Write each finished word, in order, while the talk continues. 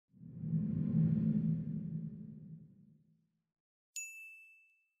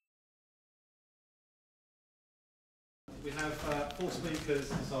We have 4 speakers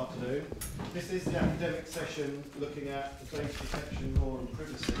this afternoon. This is the academic session looking at the data protection law and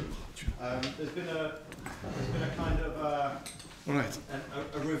privacy. There's been a kind of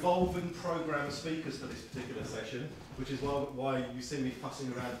a revolving programme of speakers for this particular session, which is why you see me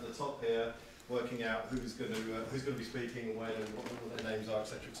fussing around at the top here, working out who's going to be speaking and when and what their names are,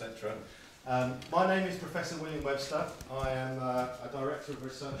 etc., etc. My name is Professor William Webster. I am a director of a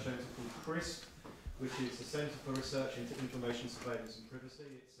research centre called CRISP, which is the Centre for Research into Information Surveillance and Privacy.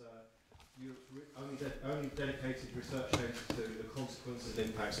 It's Europe's only dedicated research centre to the consequences and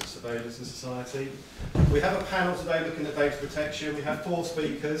impacts of surveillance in society. We have a panel today looking at data protection. We have 4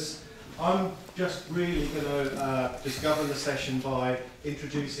 speakers. I'm just really going to just govern the session by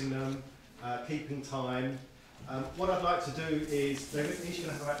introducing them, keeping time. What I'd like to do is, they're each going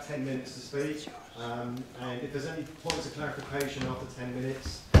to have about 10 minutes to speak, and if there's any points of clarification after 10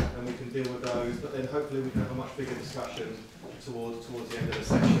 minutes, then we can deal with those, but then hopefully we can have a much bigger discussion towards the end of the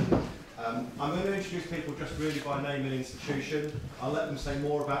session. I'm going to introduce people just really by name and institution. I'll let them say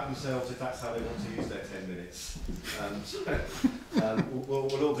more about themselves if that's how they want to use their 10 minutes.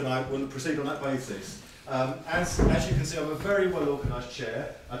 We'll proceed on that basis. As you can see, I'm a very well organised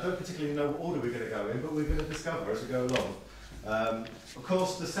chair. I don't particularly know what order we're going to go in, but we're going to discover as we go along. Of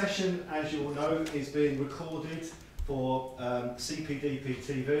course, the session, as you all know, is being recorded for CPDP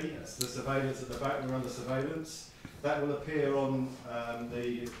TV. That's the surveillance at the back. We're under surveillance. That will appear on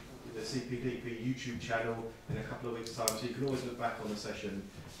the CPDP YouTube channel in a couple of weeks' time, so you can always look back on the session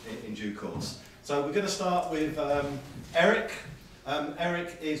in due course. So we're going to start with Eric.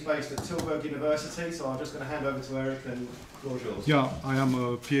 Eric is based at Tilburg University, so I'm just going to hand over to Eric and the floor is yours. Yeah, I am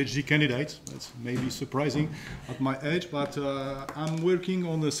a PhD candidate. That's maybe surprising at my age, but I'm working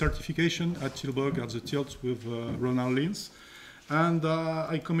on the certification at Tilburg at the TILT with Ronald Lins. And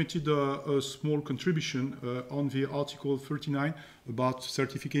I committed a small contribution on the Article 39 about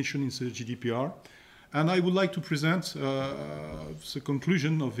certification in the GDPR. And I would like to present the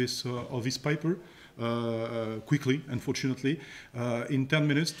conclusion of this paper quickly, unfortunately, in 10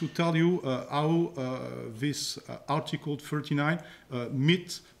 minutes to tell you how this Article 39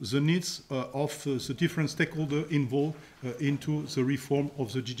 meets the needs of the different stakeholders involved into the reform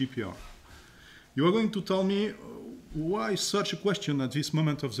of the GDPR. You are going to tell me why such a question at this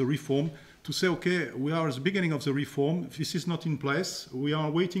moment of the reform, to say, okay, we are at the beginning of the reform, this is not in place, we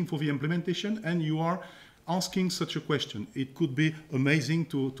are waiting for the implementation, and you are asking such a question. It could be amazing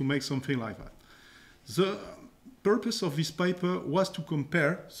to make something like that. The purpose of this paper was to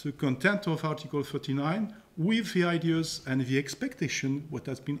compare the content of Article 39 with the ideas and the expectation what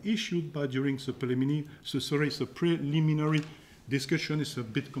has been issued during the preliminary discussion. Is a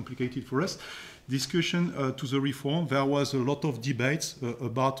bit complicated for us. Discussion to the reform. There was a lot of debates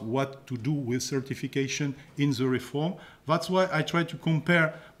about what to do with certification in the reform. That's why I tried to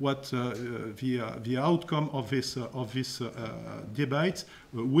compare what the outcome of this debate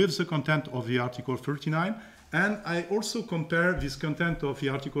with the content of the Article 39. And I also compare this content of the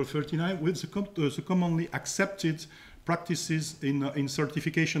Article 39 with the commonly accepted practices in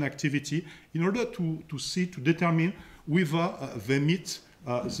certification activity in order to determine whether they meet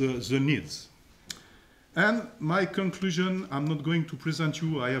the needs. And my conclusion, I'm not going to present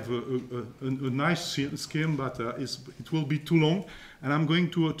you, I have a nice scheme, but it will be too long, and I'm going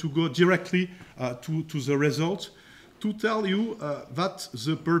to go directly to the result to tell you that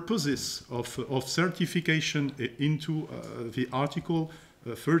the purposes of certification into the Article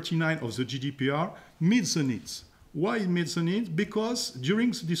 39 of the GDPR meets the needs. Why it meets the needs? Because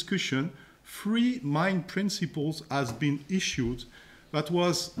during the discussion, 3 main principles has been issued. That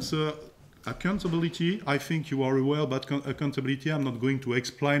was the accountability. I think you are aware about accountability. I'm not going to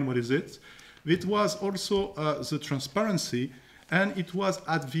explain what is it. It was also the transparency, and it was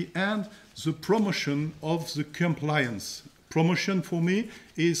at the end the promotion of the compliance. Promotion for me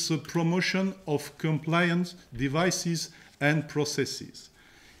is the promotion of compliant devices and processes.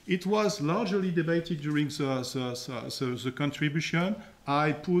 It was largely debated during the contribution.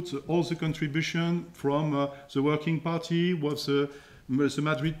 I put all the contribution from the Working Party, was the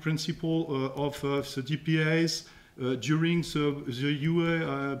Madrid principle of the DPAs during the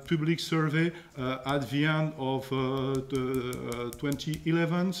UA public survey at the end of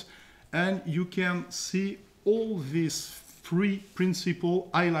 2011. And you can see all these 3 principles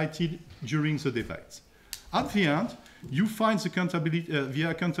highlighted during the debate. At the end, you find the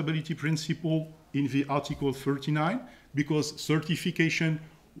accountability principle in the Article 39, because certification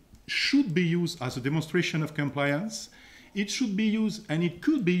should be used as a demonstration of compliance. It should be used, and it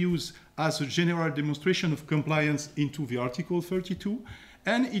could be used as a general demonstration of compliance into the Article 32.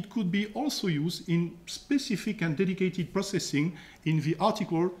 And it could be also used in specific and dedicated processing in the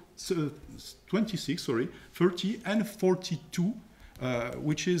article 26, 30 and 42,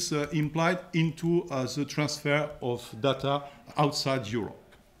 which is implied into the transfer of data outside Europe.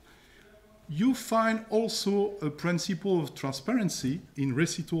 You find also a principle of transparency in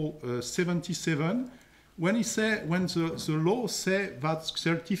recital 77 when the law says that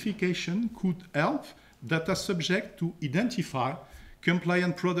certification could help data subject to identify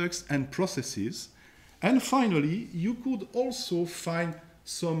compliant products and processes. And finally, you could also find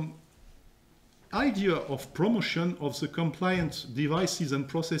some idea of promotion of the compliant devices and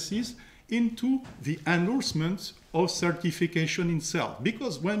processes into the endorsement of certification itself.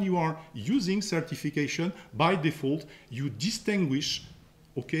 Because when you are using certification, by default, you distinguish,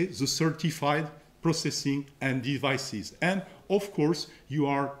 okay, the certified processing and devices. And of course, you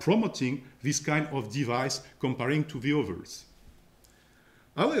are promoting this kind of device comparing to the others.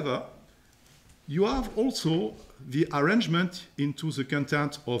 However, you have also the arrangement into the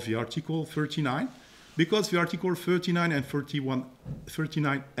content of the Article 39, because the Article 39 and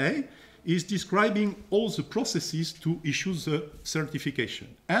 39A is describing all the processes to issue the certification.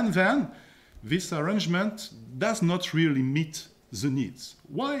 And then this arrangement does not really meet the needs.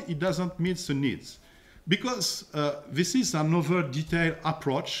 Why it doesn't meet the needs? Because this is another detailed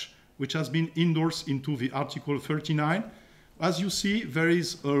approach which has been endorsed into the Article 39. As you see, there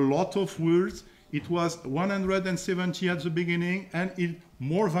is a lot of words. It was 170 at the beginning and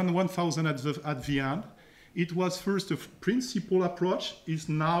more than 1,000 at the end. It was first a principal approach, is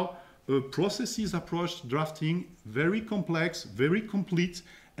now a processes approach, drafting, very complex, very complete,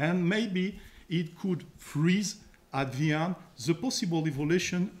 and maybe it could freeze at the end the possible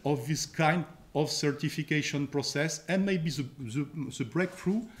evolution of this kind of certification process, and maybe the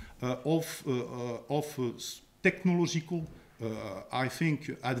breakthrough of technological I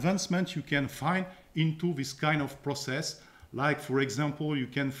think advancement you can find into this kind of process. Like, for example, you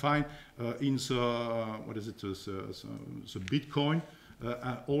can find in the Bitcoin,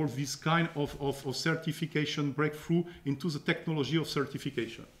 all this kind of certification breakthrough into the technology of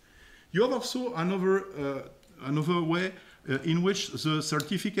certification. You have also another way in which the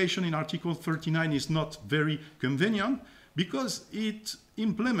certification in Article 39 is not very convenient, because it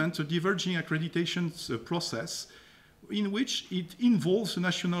implements a diverging accreditation process in which it involves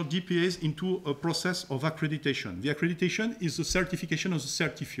national DPAs into a process of accreditation. The accreditation is the certification of the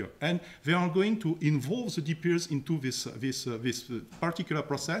certifier, and they are going to involve the DPAs into this particular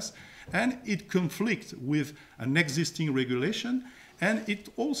process, and it conflicts with an existing regulation, and it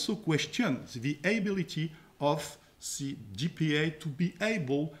also questions the ability of the DPA to be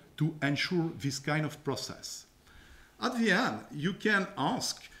able to ensure this kind of process. At the end, you can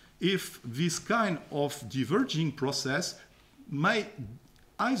ask if this kind of diverging process may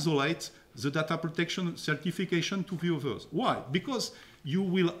isolate the data protection certification to the others. Why? Because you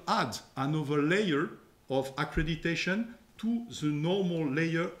will add another layer of accreditation to the normal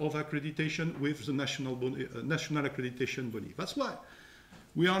layer of accreditation with the national accreditation body. That's why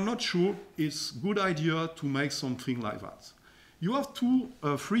we are not sure it's a good idea to make something like that. You have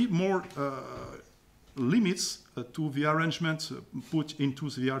three more limits to the arrangement put into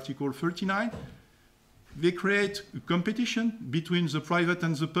the Article 39. They create a competition between the private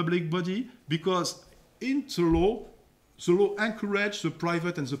and the public body, because in the law encourages the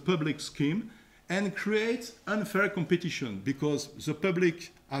private and the public scheme and creates unfair competition, because the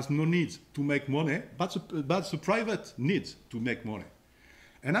public has no need to make money, but the private needs to make money.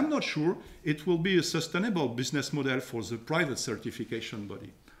 And I'm not sure it will be a sustainable business model for the private certification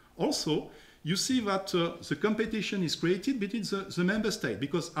body. Also, you see that the competition is created between the member state,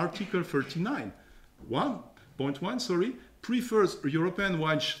 because Article 39.1 prefers a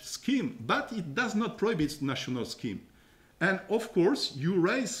European-wide scheme, but it does not prohibit national scheme. And of course, you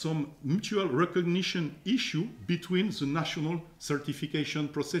raise some mutual recognition issue between the national certification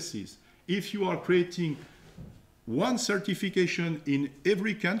processes. If you are creating one certification in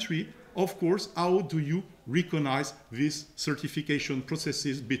every country, of course, how do you recognize these certification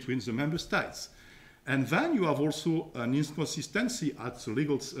processes between the member states? And then you have also an inconsistency at the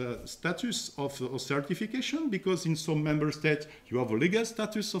legal status of certification, because in some member states you have a legal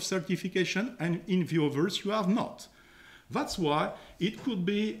status of certification and in the others you have not. That's why it could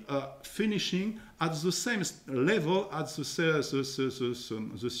be finishing at the same level as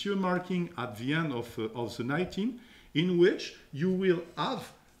the CE marking at the end of the 19, in which you will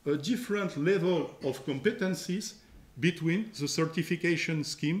have a different level of competencies between the certification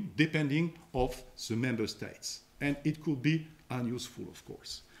scheme depending of the member states. And it could be unuseful, of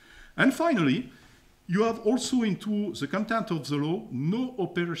course. And finally, You have also into the content of the law no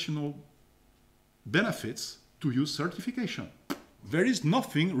operational benefits to use certification. There is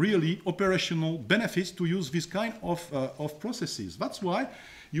nothing really operational benefits to use this kind of processes. That's why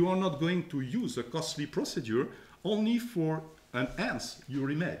you are not going to use a costly procedure only for enhance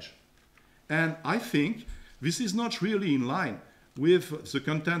your image. And I think this is not really in line with the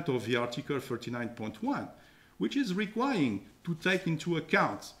content of the Article 39.1, which is requiring to take into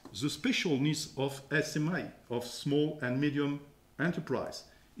account the special needs of SME, of small and medium enterprise.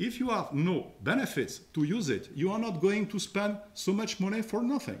 If you have no benefits to use it, you are not going to spend so much money for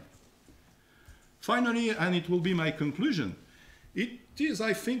nothing. Finally, and it will be my conclusion, it is,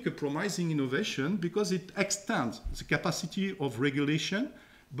 I think, a promising innovation because it extends the capacity of regulation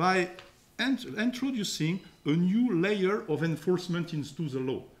by introducing a new layer of enforcement into the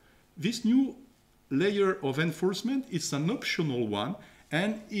law. This new layer of enforcement is an optional one,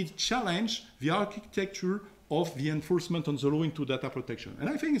 and it challenges the architecture of the enforcement on the law into data protection. And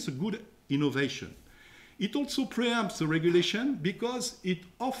I think it's a good innovation. It also preempts the regulation because it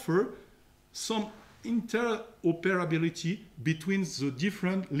offers some interoperability between the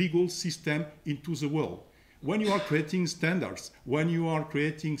different legal systems into the world. When you are creating standards, when you are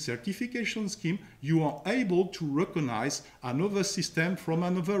creating certification scheme, you are able to recognize another system from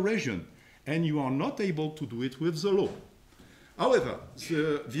another region, and you are not able to do it with the law. However,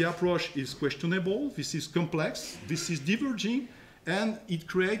 the approach is questionable, this is complex, this is diverging, and it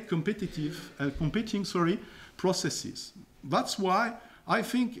creates competing processes. That's why I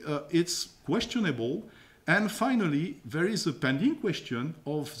think it's questionable. And finally, there is a pending question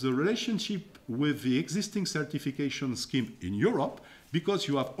of the relationship with the existing certification scheme in Europe, because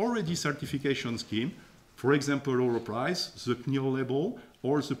you have already certification scheme, for example, Europrice, the CNIL label,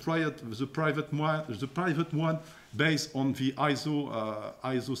 or the private one based on the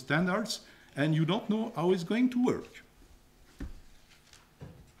ISO standards, and you don't know how it's going to work.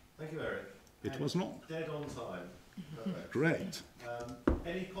 Thank you, Eric. It was long. Dead on time. Perfect. Great.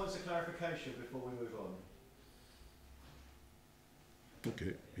 Any points of clarification before we move on?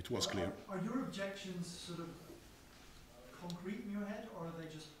 Okay, it was clear. Are your objections sort of concrete in your head, or are they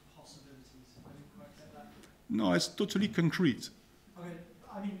just possibilities? I didn't quite get that. No, it's totally concrete. Okay,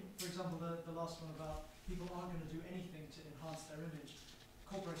 I mean, for example, the last one about people aren't going to do anything to enhance their image.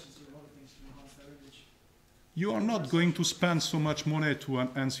 Corporations do a lot of things to enhance their image. You are not going to spend so much money to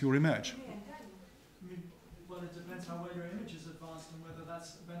enhance your image. I mean, well, it depends how well your image is advanced and whether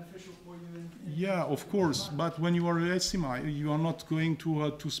that's beneficial for you. Yeah, of course, but when you are a SMI, you are not going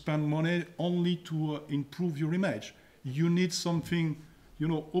to spend money only to improve your image. You need something, you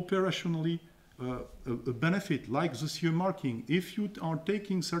know, operationally a benefit, like the CE marking. If you are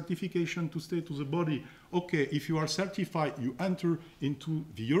taking certification to say to the body, okay, if you are certified, you enter into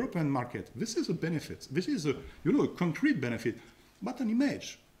the European market. This is a benefit. This is a, you know, a concrete benefit, but an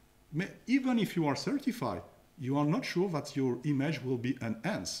image. Even if you are certified, you are not sure that your image will be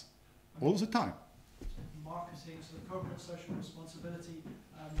enhanced all the time. Marketing, so the corporate social responsibility,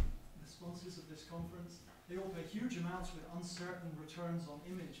 the sponsors of this conference, they all pay huge amounts with uncertain returns on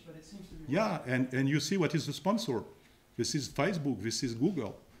image, but it seems to be... Yeah, and you see what is the sponsor. This is Facebook, this is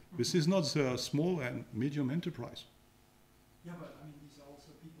Google. This is not the small and medium enterprise. Yeah, but I mean, these are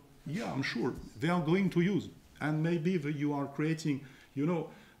also people... Yeah, I'm sure. They are going to use. And maybe you are creating, you know,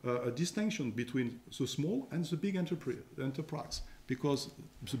 a distinction between the small and the big enterprise. Because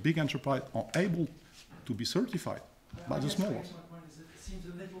the big enterprise are able to be certified by the small ones. My point is that it seems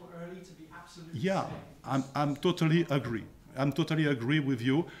a little early to be absolutely Yeah, I'm totally agree. I'm totally agree with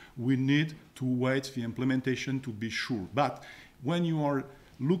you. We need to wait the implementation to be sure. But when you are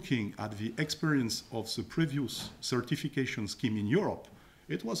looking at the experience of the previous certification scheme in Europe,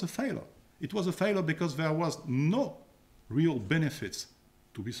 it was a failure. It was a failure because there was no real benefits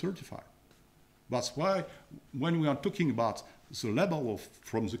to be certified. That's why when we are talking about the level of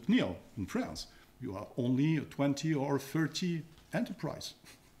from the CNIL in France, you have only 20 or 30 enterprise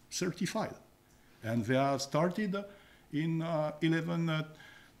certified. And they are started in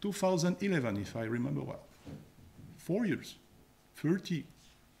 2011, if I remember well. 4 years, 30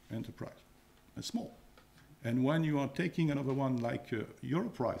 enterprise, and small. And when you are taking another one like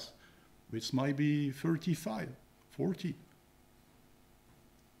Europrice, which might be 35, 40.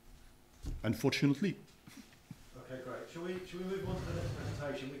 Unfortunately. Okay, great. Shall we move on to the next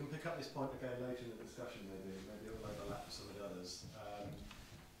presentation? We can pick up this point again later in the discussion, maybe. Maybe it will overlap with some of the others.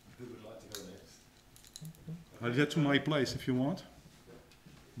 Who would like to go next? I'll get to my place if you want.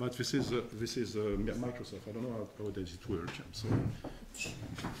 But this is Microsoft. I don't know how does it work. So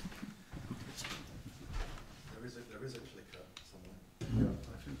there is a clicker somewhere. yeah,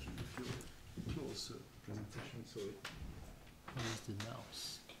 I think if you close. close presentation, sorry. Where's the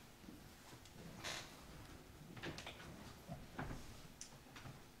mouse?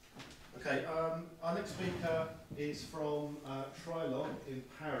 Okay, our next speaker is from Trialog in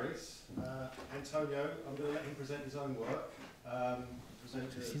Paris. Antonio, I'm going to let him present his own work.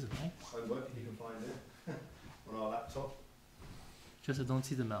 Present his own work if you can find it on our laptop. Just I don't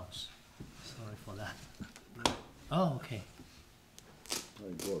see the mouse. Sorry for that. Oh, okay.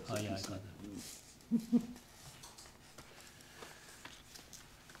 Oh yeah, I got it.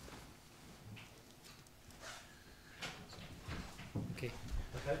 Okay.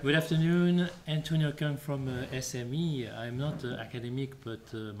 Good afternoon. Antonio come from SME. I'm not academic,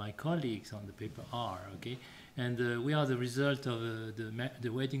 but my colleagues on the paper are. Okay, and we are the result of the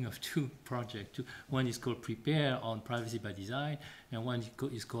wedding of two projects. One is called Prepare on privacy by design, and one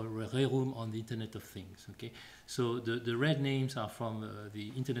is called Regionalizing on the Internet of Things. Okay, so the red names are from the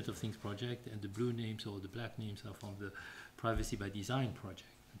Internet of Things project, and the blue names or the black names are from the Privacy by Design project.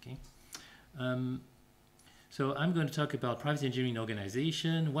 Okay. So I'm going to talk about privacy engineering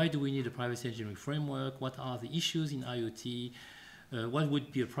organization. Why do we need a privacy engineering framework? What are the issues in IoT? What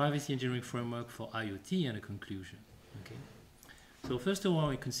would be a privacy engineering framework for IoT, and a conclusion? Okay. So first of all,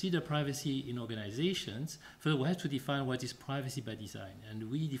 we consider privacy in organizations. First, we have to define what is privacy by design, and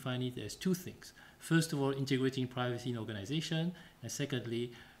we define it as two things. First of all, integrating privacy in organization, and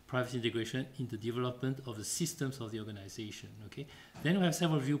secondly, privacy integration in the development of the systems of the organization. Okay. Then we have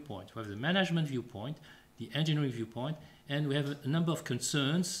several viewpoints. We have the management viewpoint, the engineering viewpoint, and we have a number of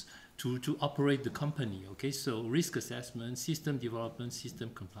concerns to operate the company. Okay, so risk assessment, system development, system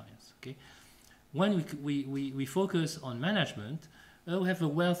compliance. Okay, when we focus on management, we have a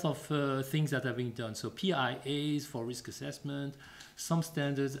wealth of things that are being done. So PIAs for risk assessment, some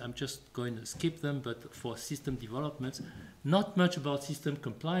standards. I'm just going to skip them, but for system development, not much about system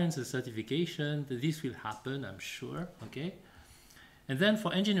compliance and certification. This will happen, I'm sure. Okay. And then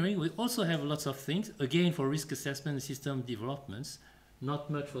for engineering, we also have lots of things, again, for risk assessment and system developments, not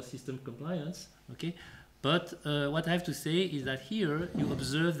much for system compliance, okay? But what I have to say is that here you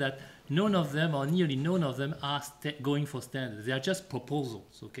observe that none of them, or nearly none of them, are going for standards. They are just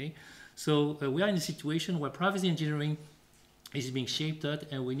proposals, okay? So we are in a situation where privacy engineering is being shaped out,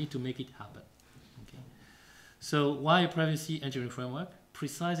 and we need to make it happen, okay? So why a privacy engineering framework?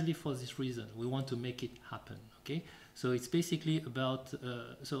 Precisely for this reason. We want to make it happen, okay? So it's basically about,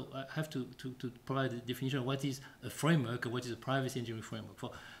 so I have to provide a definition of what is a framework and what is a privacy engineering framework.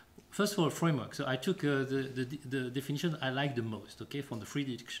 First of all, framework. So I took the definition I like the most, okay, from the Free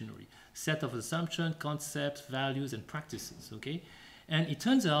Dictionary. Set of assumptions, concepts, values, and practices, okay? And it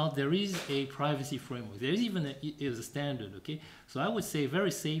turns out there is a privacy framework. There is even a standard, okay? So I would say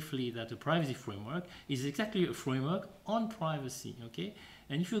very safely that a privacy framework is exactly a framework on privacy, okay?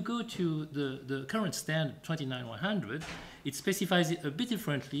 And if you go to the current standard 29100, it specifies it a bit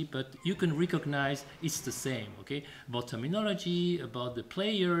differently, but you can recognize it's the same, okay? About terminology, about the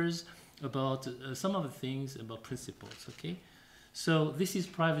players, about some other things, about principles, okay? So this is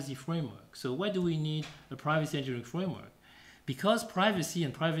privacy framework. So why do we need a privacy engineering framework? Because privacy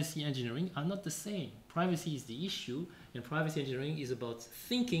and privacy engineering are not the same. Privacy is the issue, and privacy engineering is about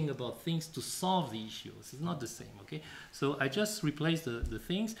thinking about things to solve the issues. It's not the same, okay? So I just replaced the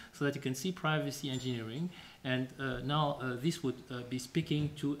things so that you can see privacy engineering, and now this would be speaking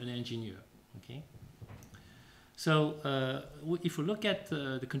to an engineer, okay? So if we look at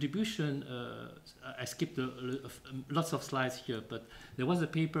the contribution, I skipped lots of slides here, but there was a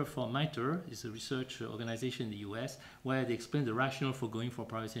paper from MITRE, it's a research organization in the US, where they explained the rationale for going for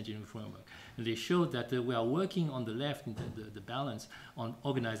privacy engineering framework. And they showed that we are working on the left in the balance on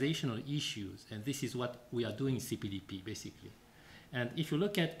organizational issues, and this is what we are doing in CPDP, basically. And if you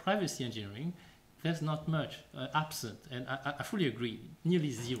look at privacy engineering, there's not much absent, and I fully agree,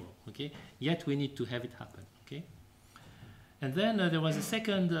 nearly zero, okay? Yet we need to have it happen. Okay. And then there was a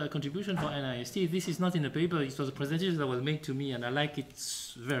second contribution for NIST. This is not in the paper. It was a presentation that was made to me, and I like it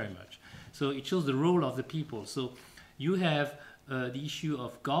very much. So it shows the role of the people. So you have the issue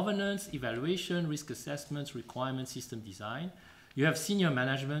of governance, evaluation, risk assessments, requirements, system design. You have senior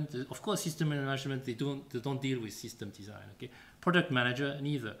management. Of course, system management, they don't deal with system design. Okay. Product manager,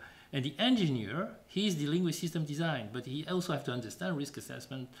 neither. And the engineer, he's dealing with system design, but he also has to understand risk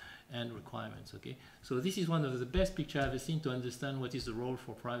assessment and requirements, okay? So this is one of the best pictures I've ever seen to understand what is the role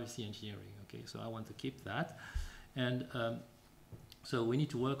for privacy engineering, okay? So I want to keep that. And so we need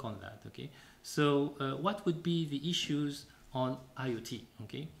to work on that, okay? So what would be the issues on IoT,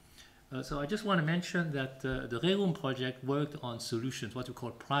 okay? So I just want to mention that the Regionalizing project worked on solutions, what we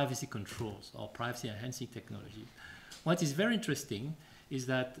call privacy controls or privacy enhancing technologies. What is very interesting is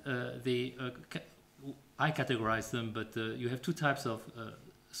that I categorize them, but you have two types of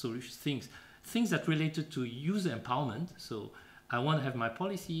solutions, things that related to user empowerment. So I want to have my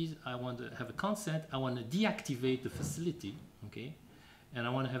policies, I want to have a consent, I want to deactivate the facility, okay? And I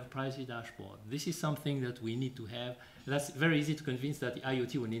want to have a privacy dashboard. This is something that we need to have. That's very easy to convince that the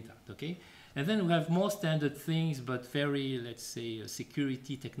IoT will need that, okay? And then we have more standard things, but very, let's say,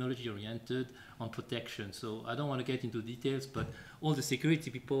 security, technology-oriented on protection. So I don't want to get into details, but all the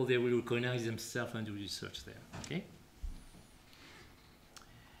security people, they will recognize themselves and do research there, okay?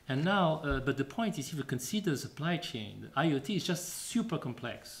 And now, but the point is, if you consider supply chain, the IoT is just super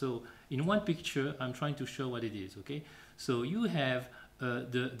complex. So in one picture, I'm trying to show what it is, okay? So you have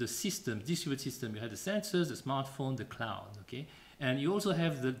the system, distributed system. You have the sensors, the smartphone, the cloud, okay? And you also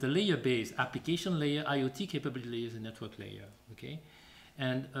have the layer-based application layer, IoT capability layers, and network layer, okay?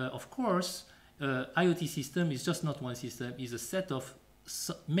 And of course, IoT system is just not one system, it's a set of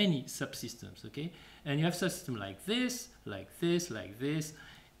many subsystems, okay? And you have subsystems like this, like this, like this.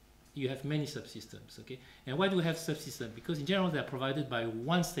 You have many subsystems, okay? And why do we have subsystems? Because in general, they are provided by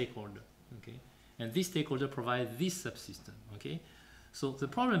one stakeholder, okay? And this stakeholder provides this subsystem, okay? So the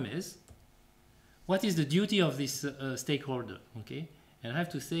problem is, what is the duty of this stakeholder, okay? And I have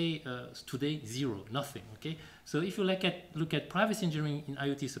to say, today, zero, nothing, okay? So if you look at privacy engineering in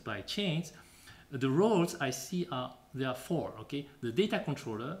IoT supply chains, the roles I see there are four, okay? The data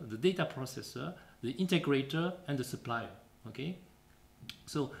controller, the data processor, the integrator, and the supplier, okay?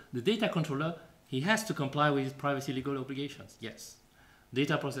 So the data controller, he has to comply with privacy legal obligations, yes.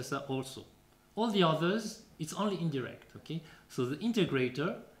 Data processor also. All the others, it's only indirect, okay? So the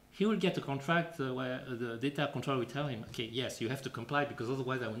integrator, he will get a contract where the data controller will tell him, okay, yes, you have to comply because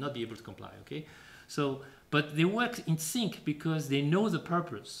otherwise I will not be able to comply, okay? So, but they work in sync because they know the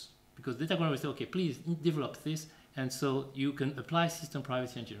purpose. Because data controller will say, okay, please develop this, and so you can apply system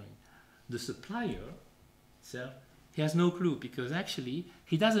privacy engineering. The supplier itself, he has no clue because actually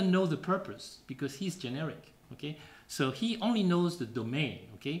he doesn't know the purpose because he's generic, okay? So he only knows the domain,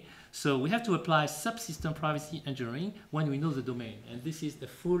 okay? So we have to apply subsystem privacy engineering when we know the domain, and this is a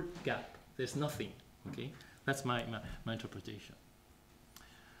full gap. There's nothing, okay? That's my interpretation.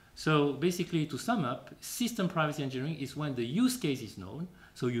 So basically, to sum up, system privacy engineering is when the use case is known,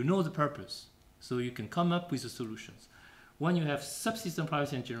 so you know the purpose, so you can come up with the solutions. When you have subsystem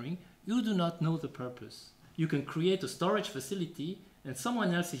privacy engineering, you do not know the purpose. You can create a storage facility, and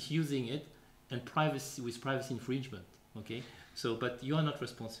someone else is using it, and privacy infringement, okay? So, but you are not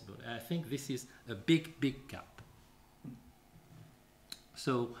responsible. I think this is a big, big gap.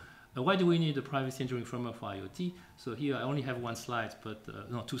 So, why do we need a privacy engineering framework for IoT? So here I only have one slide, but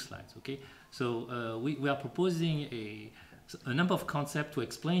no, two slides, okay? So we are proposing a number of concepts to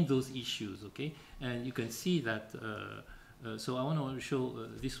explain those issues, okay? And you can see that, so I want to show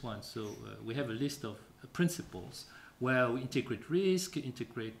this one. So we have a list of principles where we integrate risk,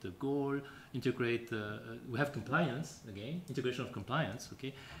 integrate the goal, integrate, we have compliance, again, integration of compliance,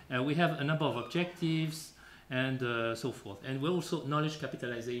 okay? And we have a number of objectives and so forth. And we also knowledge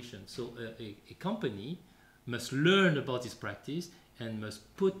capitalization. So a company must learn about this practice and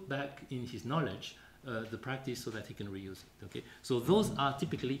must put back in his knowledge the practice so that he can reuse it, okay? So those are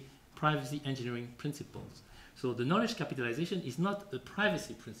typically privacy engineering principles. So the knowledge capitalization is not a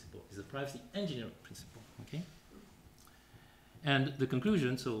privacy principle, it's a privacy engineering principle, okay? And the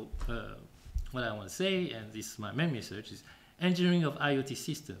conclusion, so what I want to say, and this is my main message, is engineering of IoT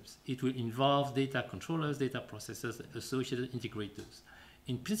systems. It will involve data controllers, data processors, associated integrators.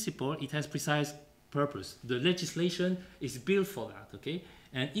 In principle, it has precise purpose. The legislation is built for that, okay?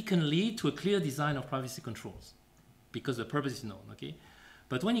 And it can lead to a clear design of privacy controls because the purpose is known, okay?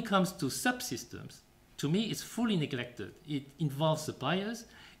 But when it comes to subsystems, to me, it's fully neglected. It involves suppliers.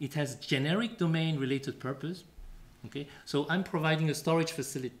 It has generic domain-related purpose, okay? So I'm providing a storage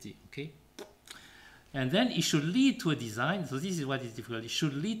facility, okay? And then it should lead to a design, so this is what is difficult, it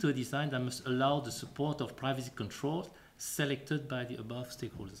should lead to a design that must allow the support of privacy controls selected by the above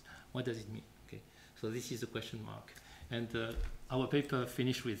stakeholders. What does it mean? Okay, so this is a question mark. And our paper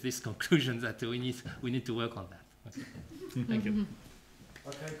finished with this conclusion that we need to work on that. Okay. Thank you.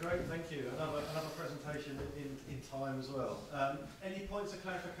 Okay, great, thank you. Another presentation in time as well. Any points of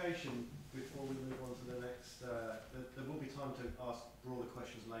clarification before we move on to the next? There will be time to ask broader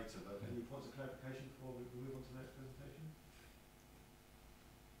questions later, but any points of clarification before we move on to the next presentation?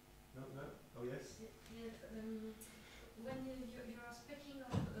 No? Oh, yes? Yeah, when you are speaking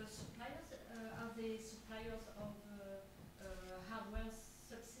of suppliers, are they suppliers of hardware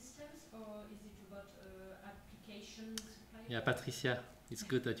subsystems, or is it about application suppliers? Yeah, Patricia, it's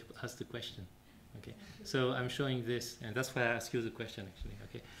good that you asked the question. Okay, so I'm showing this, and that's why I asked you the question actually.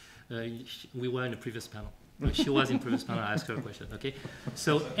 Okay, we were in the previous panel. She was in previous panel. I asked her a question. Okay,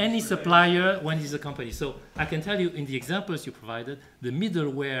 so any supplier when it's a company. So I can tell you in the examples you provided, the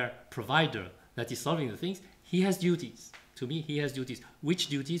middleware provider that is solving the things, he has duties. To me, he has duties. Which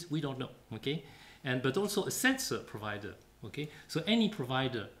duties we don't know. Okay, but also a sensor provider. Okay, so any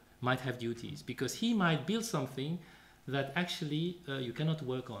provider might have duties because he might build something that actually you cannot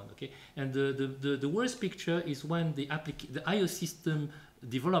work on. Okay, and the worst picture is when the IO system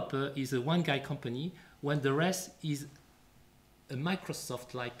developer is a one-guy company when the rest is a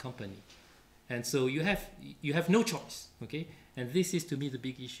Microsoft-like company, and so you have no choice. Okay, and this is to me the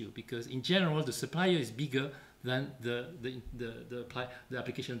big issue because in general the supplier is bigger than the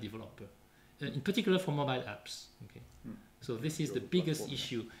application developer, in particular for mobile apps. Okay. So this is the biggest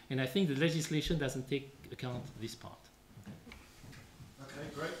issue, and I think the legislation doesn't take account this part. Okay,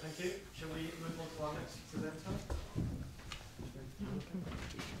 great, thank you. Shall we move on to our next presenter?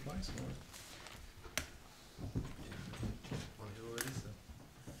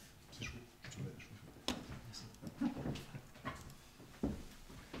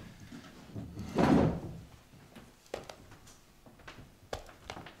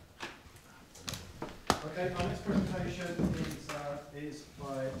 Okay, our next presentation is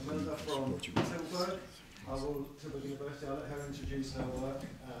by Milda from Tilburg. Tilburg University. I'll let her introduce her work,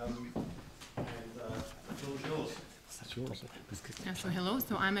 and the floor is yours. Yeah, so hello,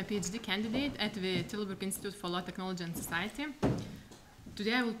 so I'm a PhD candidate at the Tilburg Institute for Law, Technology and Society.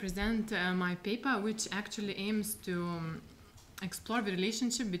 Today I will present my paper, which actually aims to explore the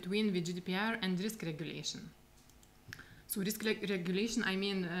relationship between the GDPR and risk regulation. So risk regulation, I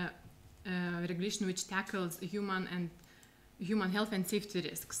mean regulation which tackles human health and safety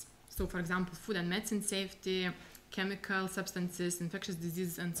risks. So for example, food and medicine safety, chemical substances, infectious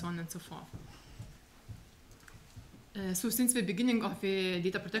diseases, and so on and so forth. So since the beginning of the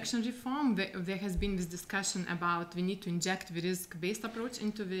data protection reform, there has been this discussion about the need to inject the risk-based approach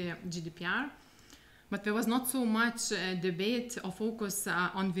into the GDPR, but there was not so much debate or focus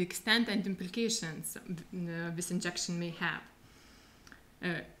on the extent and implications this injection may have.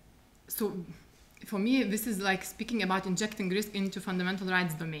 So for me, this is like speaking about injecting risk into fundamental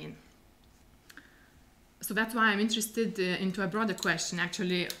rights domain. So that's why I'm interested into a broader question,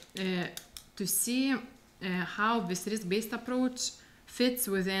 actually, to see how this risk-based approach fits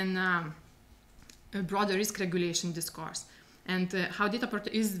within a broader risk regulation discourse, and how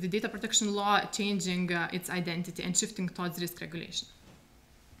is the data protection law changing its identity and shifting towards risk regulation.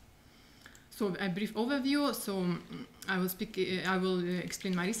 So a brief overview. So I will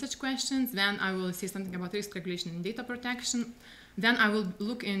explain my research questions, then I will say something about risk regulation and data protection, then I will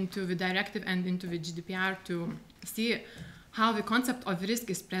look into the directive and into the GDPR to see how the concept of risk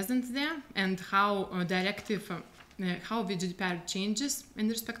is present there and how how the GDPR changes in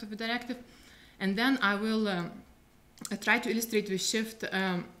respect of the directive, and then I will try to illustrate the shift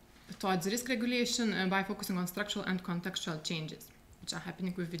towards risk regulation by focusing on structural and contextual changes which are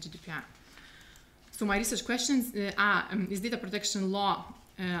happening with the GDPR. So my research questions are: is data protection law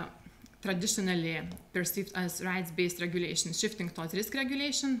traditionally perceived as rights-based regulation shifting towards risk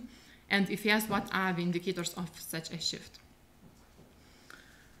regulation? And if yes, what are the indicators of such a shift?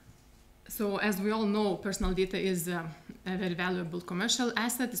 So as we all know, personal data is a very valuable commercial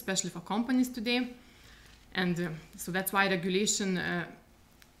asset, especially for companies today. And so that's why regulation,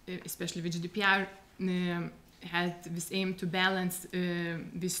 especially with GDPR, had this aim to balance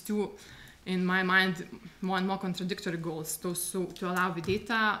these two, in my mind, more and more contradictory goals, so to allow the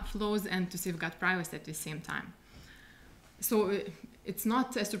data flows and to safeguard privacy at the same time. So it's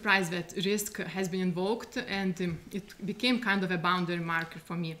not a surprise that risk has been invoked, and it became kind of a boundary marker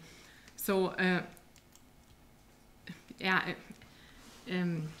for me. So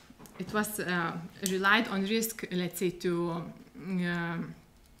it was relied on risk, let's say, to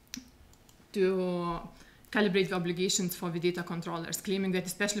calibrate the obligations for the data controllers, claiming that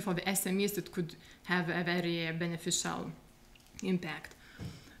especially for the SMEs it could have a very beneficial impact.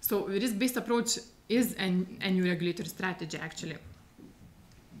 So the risk-based approach is a new regulatory strategy, actually.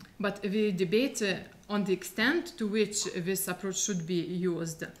 But the debate on the extent to which this approach should be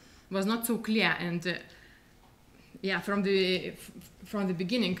used was not so clear, and from the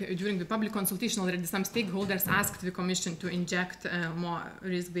beginning, during the public consultation already, some stakeholders asked the Commission to inject a more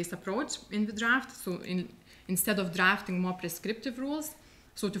risk-based approach in the draft. So instead of drafting more prescriptive rules,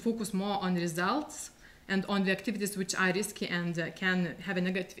 so to focus more on results and on the activities which are risky and can have a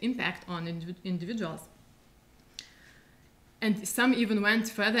negative impact on individuals. And some even went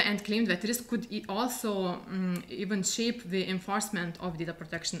further and claimed that risk could also even shape the enforcement of data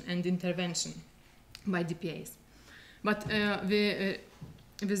protection and intervention. by DPAs. But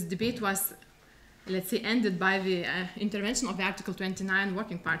this debate was, let's say, ended by the intervention of the Article 29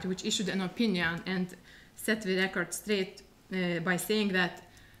 Working Party, which issued an opinion and set the record straight by saying that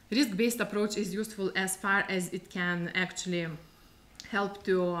risk-based approach is useful as far as it can actually help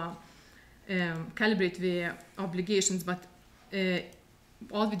to calibrate the obligations, but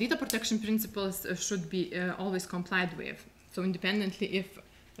all the data protection principles should be always complied with, so independently if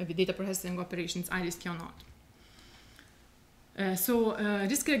the data processing operations are risky or not.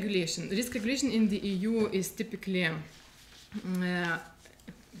 Risk regulation. Risk regulation in the EU is typically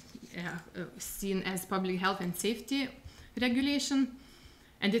seen as public health and safety regulation,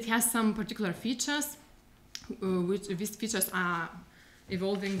 and it has some particular features, which these features are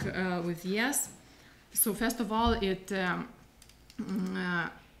evolving with years. So first of all, it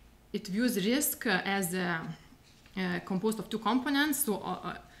views risk as composed of two components, so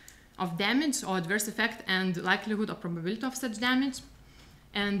of damage or adverse effect and likelihood or probability of such damage.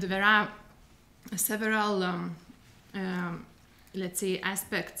 And there are several, let's say,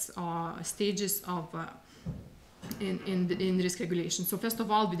 aspects or stages of in risk regulation. So first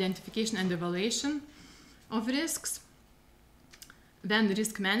of all, the identification and evaluation of risks. Then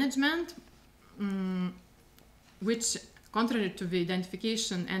risk management, which, contrary to the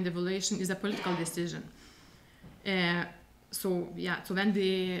identification and evaluation, is a political decision. So when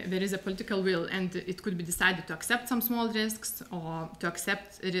there is a political will and it could be decided to accept some small risks or to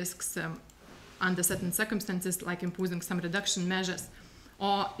accept risks under certain circumstances, like imposing some reduction measures,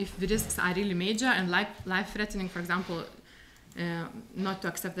 or if the risks are really major and life-threatening, for example, not to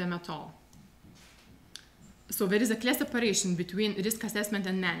accept them at all. So there is a clear separation between risk assessment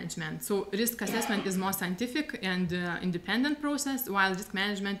and management. So risk assessment is more scientific and independent process, while risk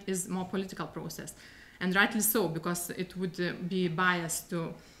management is more political process. And rightly so, because it would be biased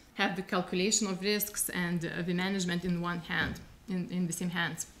to have the calculation of risks and the management in one hand, in the same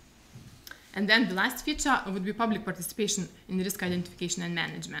hands. And then the last feature would be public participation in risk identification and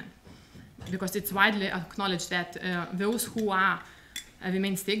management, because it's widely acknowledged that those who are the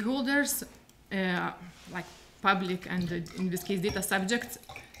main stakeholders, like public and in this case data subjects,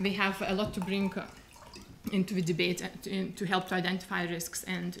 they have a lot to bring into the debate to help to identify risks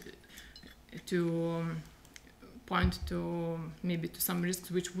and to point to maybe to some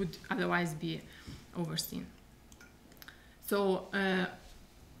risks which would otherwise be overseen. So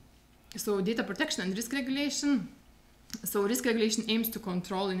data protection and risk regulation. So risk regulation aims to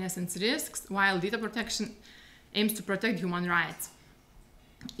control, in essence, risks, while data protection aims to protect human rights,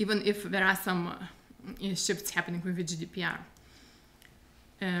 even if there are some shifts happening with the GDPR.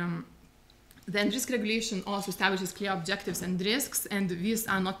 Then risk regulation also establishes clear objectives and risks, and these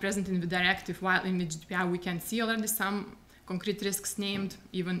are not present in the directive, while in the GDPR we can see already some concrete risks named,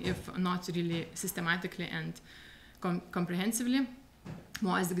 even if not really systematically and comprehensively,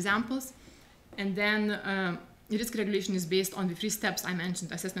 more as examples. And then risk regulation is based on the three steps I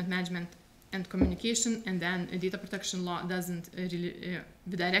mentioned: assessment, management, and communication. And then data protection law doesn't really,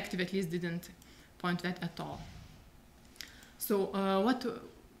 the directive at least didn't point to that at all. So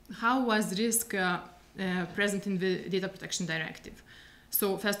how was risk present in the data protection directive?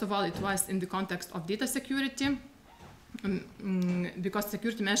 So first of all, it was in the context of data security, because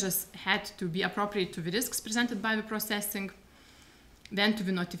security measures had to be appropriate to the risks presented by the processing. Then to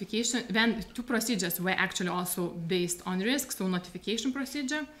the notification, then two procedures were actually also based on risk. So notification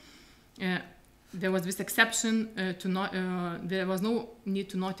procedure, there was this exception there was no need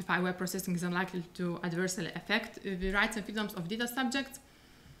to notify where processing is unlikely to adversely affect the rights and freedoms of data subjects.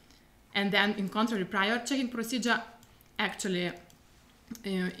 And then, in contrary, prior checking procedure actually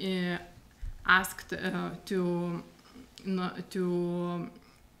asked to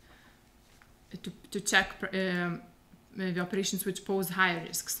check the operations which pose higher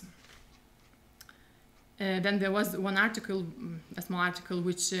risks. Then there was one article, a small article,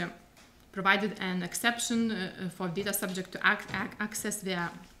 which provided an exception for data subject to access their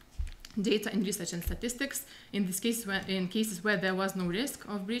data in research and statistics, in this case, in cases where there was no risk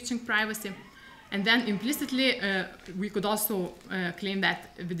of breaching privacy. And then implicitly, we could also claim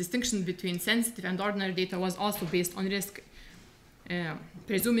that the distinction between sensitive and ordinary data was also based on risk,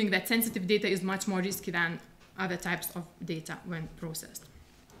 presuming that sensitive data is much more risky than other types of data when processed.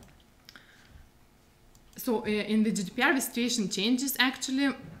 So in the GDPR, the situation changes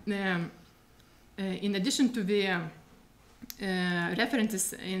actually. In addition to the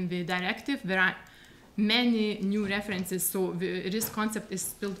references in the directive, there are many new references, so the risk concept is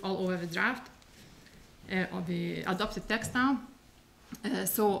spilled all over the draft of the adopted text now.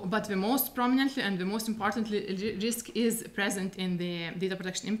 But the most prominently and the most importantly, risk is present in the data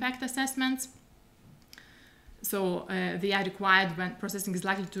protection impact assessments. So they are required when processing is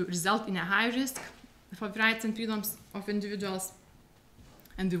likely to result in a high risk for rights and freedoms of individuals.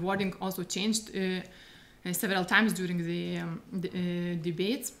 And the wording also changed several times during the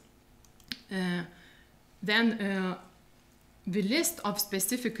debates. Then the list of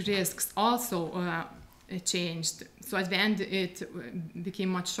specific risks also changed. So at the end it became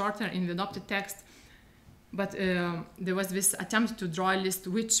much shorter in the adopted text, but there was this attempt to draw a list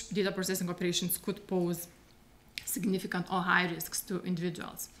which data processing operations could pose significant or high risks to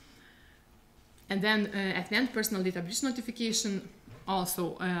individuals. And then at the end, personal data breach notification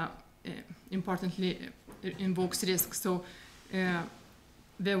also importantly invokes risks. So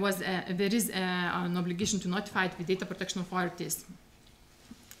there is an obligation to notify the data protection authorities.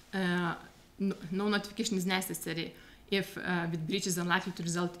 No notification is necessary if the breach is unlikely to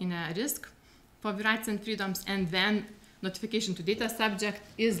result in a risk for the rights and freedoms, and then notification to data subject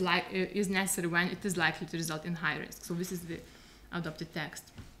is necessary when it is likely to result in high risk. So this is the adopted text.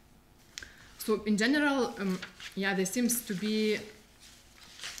 So in general, yeah, there seems to be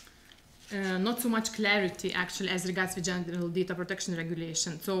not so much clarity actually as regards the general data protection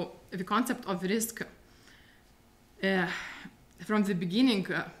regulation. So the concept of risk from the beginning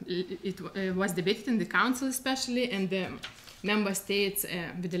it was debated in the council especially, and the member states,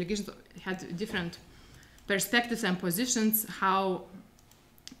 the delegations had different perspectives and positions how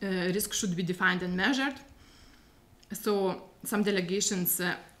risk should be defined and measured. So some delegations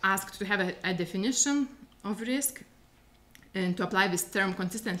asked to have a definition of risk and to apply this term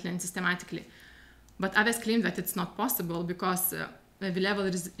consistently and systematically. But others claim that it's not possible because the level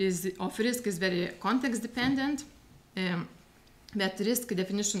of risk is very context dependent. That risk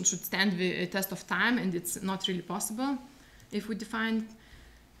definition should stand the test of time, and it's not really possible if we define it.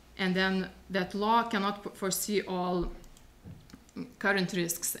 And then that law cannot foresee all current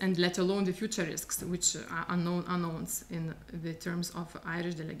risks, and let alone the future risks, which are unknowns in the terms of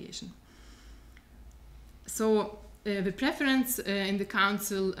Irish delegation. So the preference in the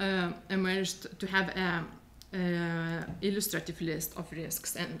council emerged to have an illustrative list of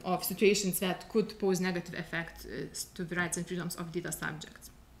risks and of situations that could pose negative effects to the rights and freedoms of data subjects.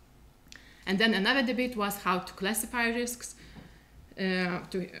 And then another debate was how to classify risks.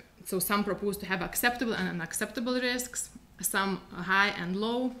 So some proposed to have acceptable and unacceptable risks, some high and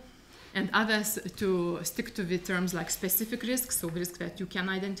low, and others to stick to the terms like specific risks, so risks that you can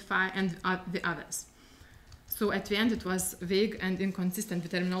identify, and the others. So at the end it was vague and inconsistent, the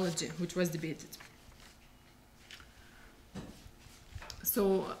terminology which was debated.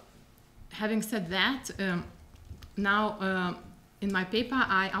 So having said that, now in my paper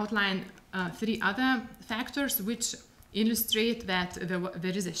I outline 3 other factors which illustrate that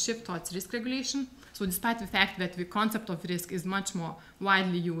there is a shift towards risk regulation. So despite the fact that the concept of risk is much more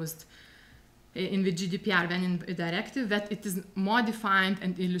widely used in the GDPR than in the directive, that it is more defined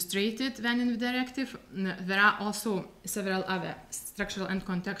and illustrated than in the directive, there are also several other structural and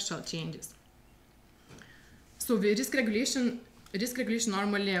contextual changes. So the risk regulation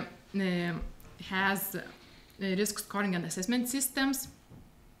normally has risk scoring and assessment systems.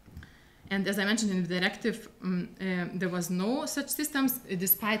 And as I mentioned in the directive, there was no such systems,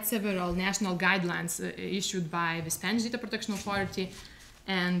 despite several national guidelines issued by the Spanish Data Protection Authority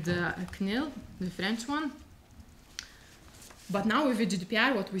and CNIL, the French one. But now with the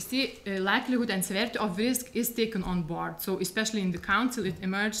GDPR, what we see, likelihood and severity of risk is taken on board. So especially in the council, it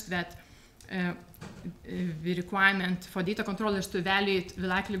emerged that the requirement for data controllers to evaluate the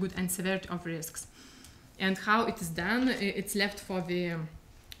likelihood and severity of risks. And how it is done, it's left for the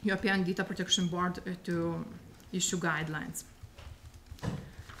European Data Protection Board to issue guidelines.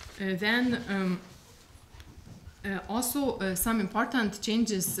 Also some important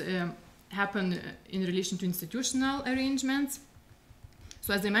changes happen in relation to institutional arrangements.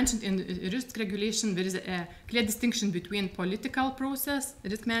 So as I mentioned in the risk regulation, there is a clear distinction between political process,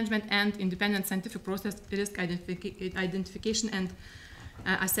 risk management, and independent scientific process, risk identification and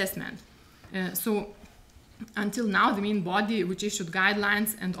assessment. So until now, the main body which issued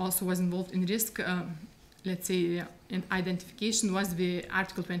guidelines and also was involved in risk, let's say, in identification was the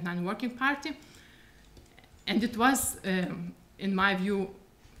Article 29 Working Party. And it was, in my view,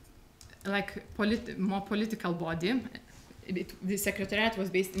 like more political body. The Secretariat was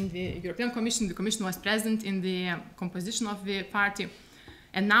based in the European Commission. The Commission was present in the composition of the party.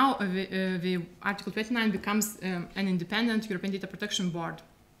 And now the Article 29 becomes an independent European Data Protection Board,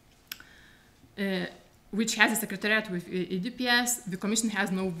 which has a secretariat with EDPS. The Commission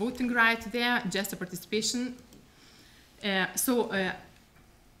has no voting right there, just a participation. So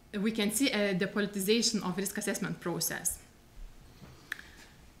we can see the politicization of risk assessment process.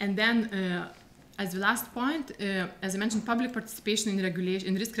 And then as the last point, as I mentioned, public participation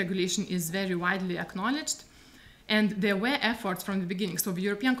in risk regulation is very widely acknowledged. And there were efforts from the beginning. So the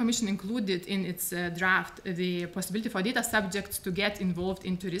European Commission included in its draft the possibility for data subjects to get involved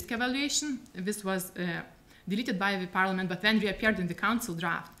into risk evaluation. This was deleted by the Parliament, but then reappeared in the Council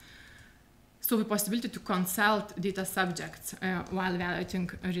draft. So the possibility to consult data subjects while evaluating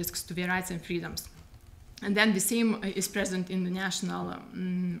risks to their rights and freedoms. And then the same is present in the national,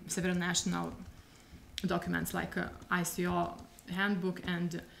 several national documents like ICO handbook,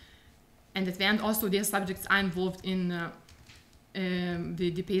 and at the end also these subjects are involved in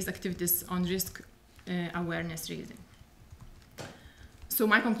the DPA's activities on risk awareness raising. So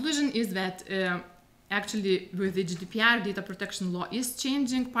my conclusion is that actually with the GDPR, data protection law is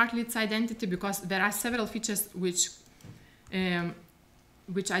changing partly its identity, because there are several features which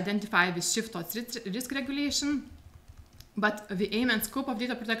identify the shift towards risk regulation, but the aim and scope of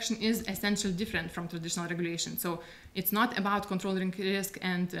data protection is essentially different from traditional regulation. So it's not about controlling risk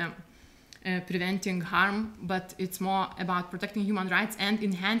and preventing harm, but it's more about protecting human rights and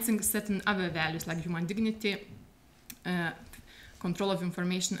enhancing certain other values like human dignity, control of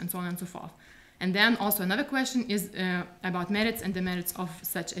information, and so on and so forth. And then also another question is about merits and demerits of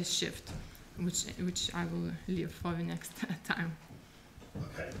such a shift, which I will leave for the next time.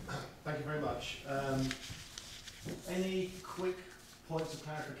 Okay, thank you very much. Any quick points of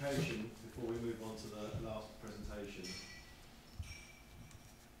clarification before we move on to the last presentation?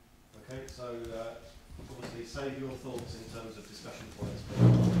 Okay, so obviously save your thoughts in terms of discussion points.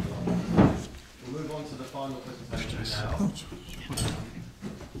 We'll move on to the final presentation now.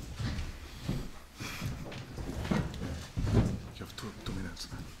 You have 2 minutes.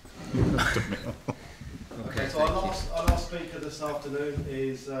 Okay, so our last speaker this afternoon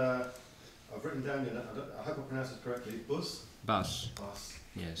is, I've written down your name, I hope I pronounced it correctly, Bas? Bas. Bas.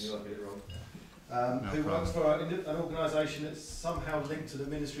 Yes. You might get it wrong. Who works for an organisation that's somehow linked to the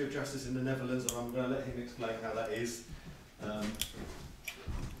Ministry of Justice in the Netherlands, and I'm going to let him explain how that is.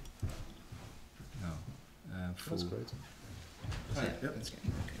 That's great. Oh, yeah. Yep. That's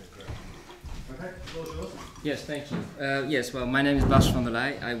great. Okay, floor's yours. Yes, thank you. Yes, well, my name is Bas van der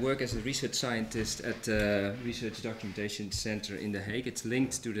Leij. I work as a research scientist at the Research Documentation Center in The Hague. It's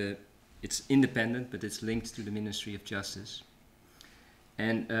linked to the, it's independent, but it's linked to the Ministry of Justice.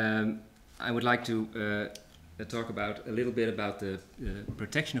 And I would like to talk about a little bit about the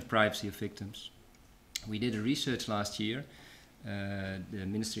protection of privacy of victims. We did a research last year. The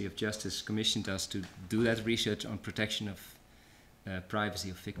Ministry of Justice commissioned us to do that research on protection of privacy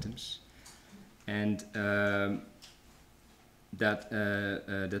of victims. And that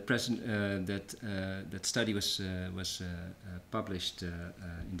study was published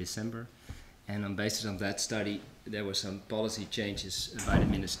in December, and on basis of that study, there were some policy changes by the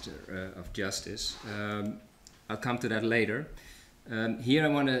Minister of Justice. I'll come to that later. Here I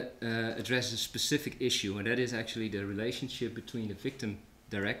want to address a specific issue, and that is actually the relationship between the Victim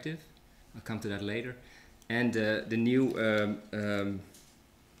Directive, I'll come to that later, and the new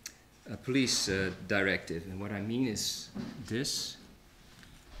Police Directive. And what I mean is this.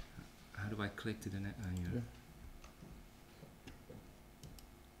 How do I click to the net?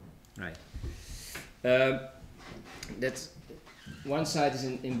 Right. That's one side is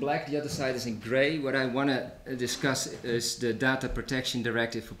in black, the other side is in grey. What I want to discuss is the Data Protection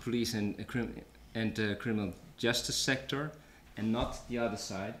Directive for police and criminal justice sector, and not the other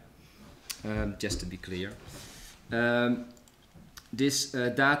side. Just to be clear. This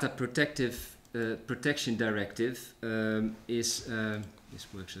Data Protection Directive is this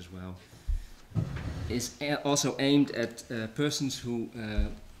works as well. Is also aimed at persons who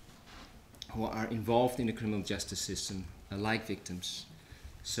are involved in the criminal justice system, like victims.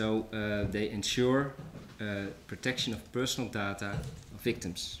 So they ensure protection of personal data of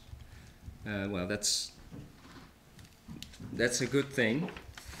victims. Well, that's a good thing,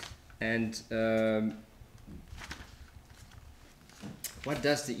 and what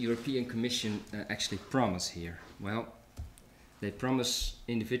does the European Commission actually promise here? Well, they promise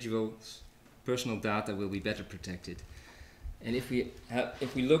individuals' personal data will be better protected. And if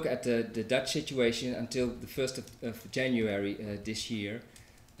we look at the Dutch situation until the 1st of January this year,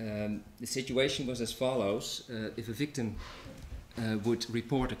 the situation was as follows. If a victim would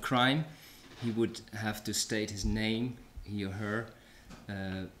report a crime, he would have to state his name, he or her,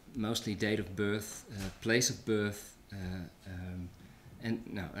 mostly date of birth, place of birth, and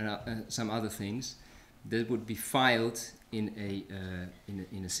some other things that would be filed in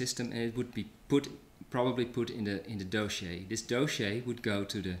a system, and it would be probably put in the dossier. This dossier would go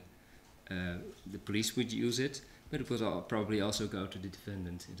to the police would use it, but it would probably also go to the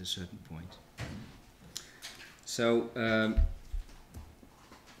defendant at a certain point. So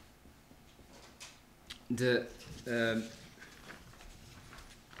the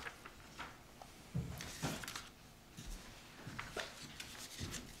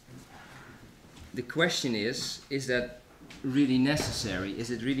question is that really necessary?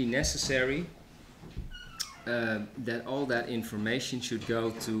 Is it really necessary that all that information should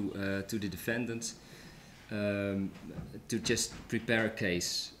go to the defendant to just prepare a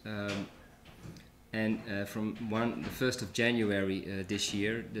case? From the 1st of January this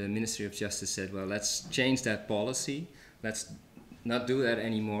year, the Ministry of Justice said, well, let's change that policy. Let's not do that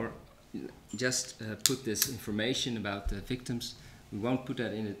anymore. Just put this information about the victims. We won't put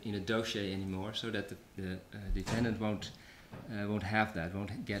that in a dossier anymore, so that the defendant won't have that,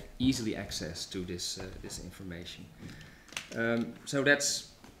 won't get easily access to this information. So that's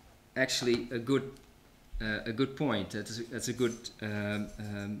actually a good point.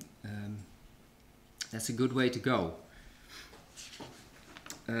 That's a good way to go.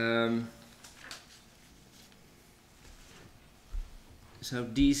 So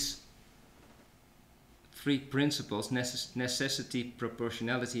these three principles, necessity,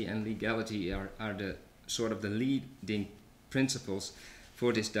 proportionality, and legality, are the sort of the leading principles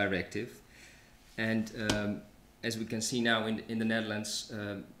for this directive. And as we can see now in the Netherlands,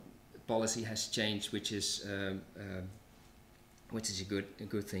 policy has changed, which is a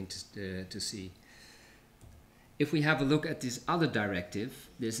good thing to see. If we have a look at this other directive,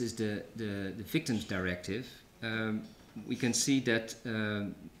 this is the Victims Directive, we can see that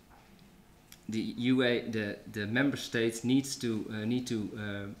the member states need to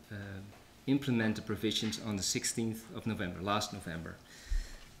implement the provisions on the 16th of November, last November.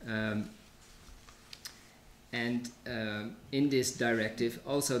 In this directive,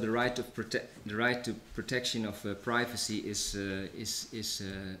 also the right to protection of privacy is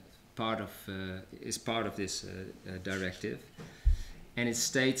part of this directive, and it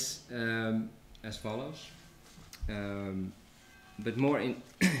states as follows. But more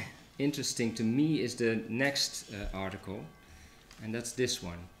interesting to me is the next article, and that's this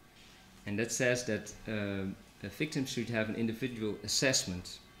one, and that says that a victim should have an individual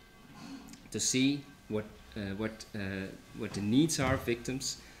assessment to see what the needs are of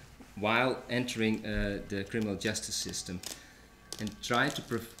victims while entering the criminal justice system, and try to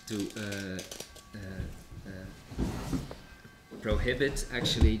prohibit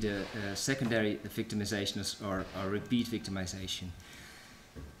actually the secondary victimization or repeat victimization.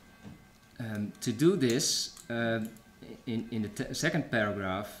 To do this, in the second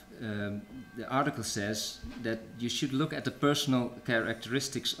paragraph, the article says that you should look at the personal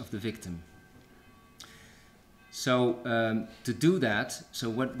characteristics of the victim. So to do that, so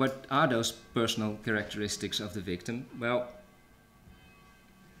what are those personal characteristics of the victim? Well,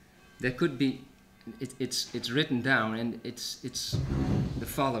 there could be, it's written down, and it's the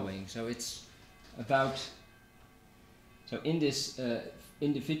following. So it's about, so in this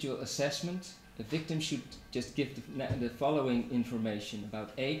individual assessment, the victim should just give the following information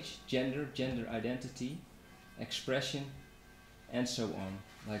about age, gender identity, expression, and so on,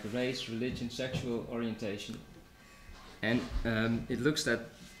 like race, religion, sexual orientation. And it looks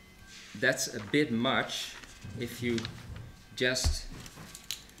that that's a bit much if you just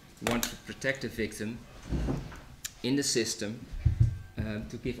want to protect the victim in the system,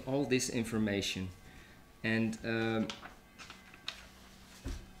 to give all this information. And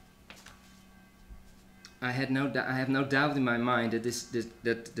I have no doubt in my mind that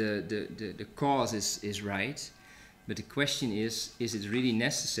the cause is right, but the question is it really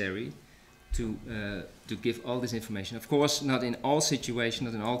necessary to give all this information? Of course, not in all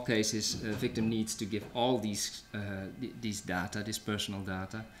situations, not in all cases, a victim needs to give all these data, this personal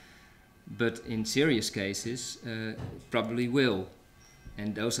data, but in serious cases, probably will,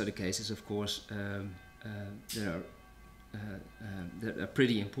 and those are the cases, of course, that are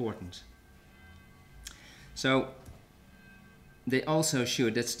pretty important. So they also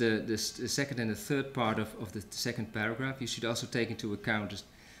should, that's the second and the third part of the second paragraph, you should also take into account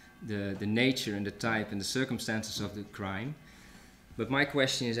the nature and the type and the circumstances of the crime. But my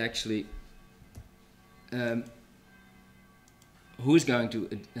question is actually, who is going to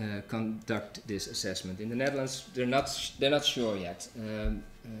conduct this assessment? In the Netherlands, they're not sure yet.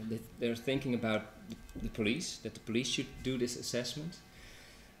 They're thinking about the police, that the police should do this assessment.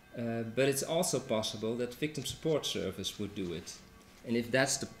 But it's also possible that Victim Support Service would do it. And if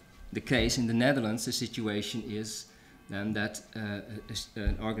that's the case in the Netherlands, the situation is then that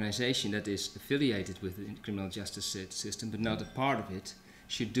an organization that is affiliated with the criminal justice system, but not a part of it,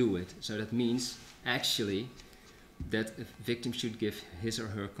 should do it. So that means actually that a victim should give his or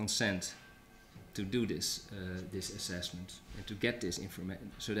her consent. to do this this assessment and to get this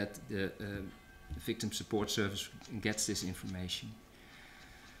information, so that the victim support service gets this information.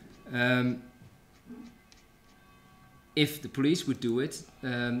 If the police would do it,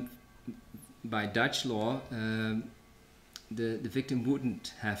 by Dutch law, the victim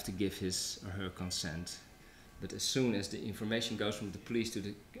wouldn't have to give his or her consent. But as soon as the information goes from the police to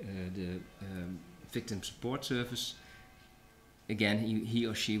the victim support service, again, he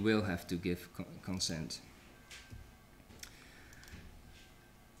or she will have to give consent.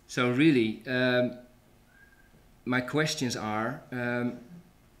 So really, my questions are,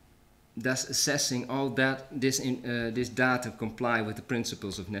 does assessing all this data comply with the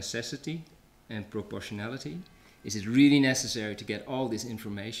principles of necessity and proportionality? Is it really necessary to get all this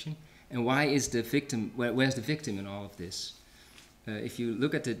information? And why is the victim, where's the victim in all of this? If you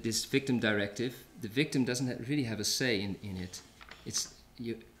look at this victim directive, the victim doesn't really have a say in it.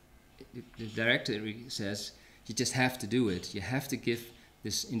 The directive says you just have to do it. You have to give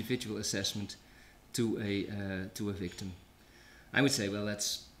this individual assessment to a victim. I would say, well,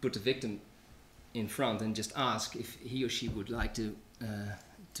 let's put the victim in front and just ask if he or she would like to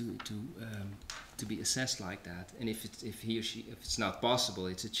be assessed like that. And if it's not possible,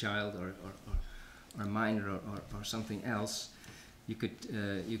 it's a child or a minor or something else, you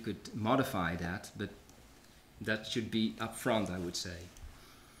could modify that, but that should be up front, I would say.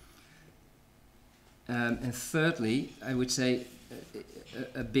 And thirdly, I would say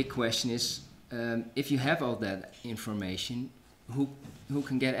a big question is, if you have all that information, who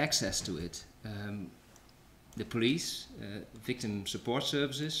can get access to it? The police, victim support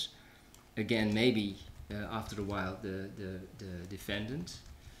services, again, maybe after a while the defendant.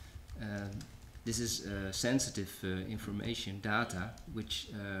 This is sensitive information, data, which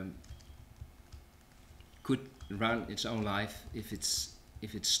could run its own life if it's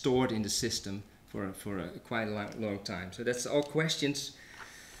stored in the system for quite a long time. So that's all questions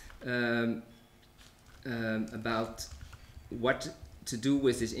about what to do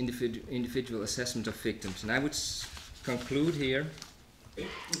with this individual assessment of victims. And I would conclude here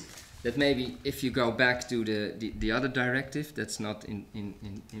that maybe if you go back to the other directive that's not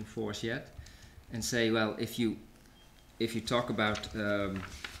in force yet, and say, well, if you talk about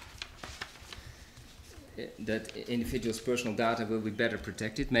that individual's personal data will be better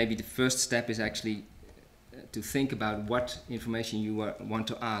protected, maybe the first step is actually to think about what information you want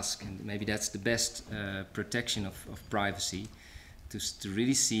to ask, and maybe that's the best protection of privacy, to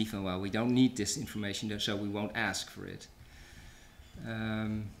really see, well, we don't need this information, so we won't ask for it.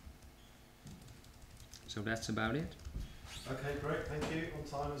 So that's about it. Okay, great, thank you. On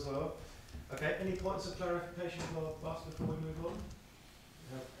time as well. Okay, any points of clarification for us before we move on?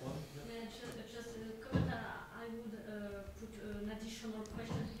 You have one? Yeah, just a comment. I would put an additional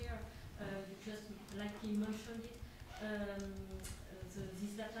question here. You just likely mentioned it.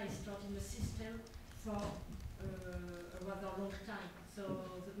 This data is stored in the system for a rather long time. So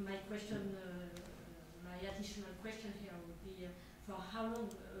my question, my additional question here would be, for how long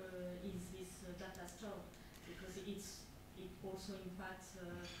is this data stored? Because it also impacts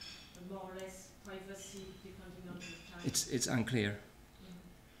more or less privacy depending on the time. It's unclear.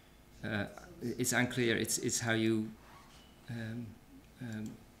 It's unclear. It's how you.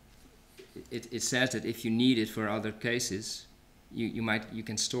 It says that if you need it for other cases, you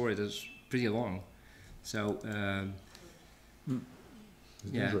can store it as pretty long. So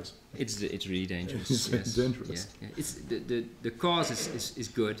It's yeah, dangerous. it's really dangerous. It's yes. dangerous. Yeah. It's the cause is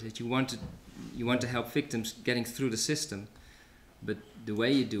good, that you want to help victims getting through the system, but the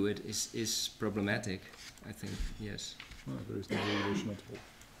way you do it is problematic, I think. Yes. Oh, there is no regulation at all.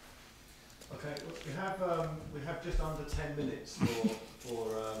 Okay, well, we have just under 10 minutes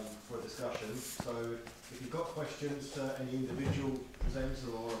for a discussion. So if you've got questions to any individual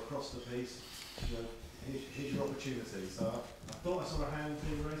presenter or across the piece, here's your opportunity. So I thought I saw a hand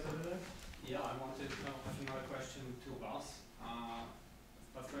being raised over there. Yeah, I wanted to have another question to us.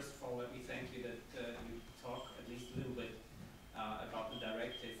 But first of all, let me thank you that you talk at least a little bit about the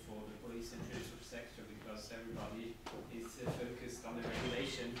directive for the police and judicial sector, because everybody is focused on the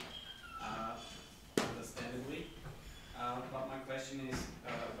regulation, understandably. But my question is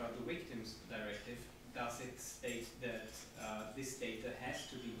about the victims directive. Does it state that this data has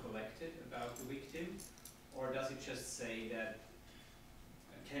to be collected about the victim, or does it just say that,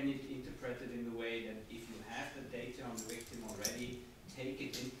 can it interpret it in the way that if you have the data on the victim already, take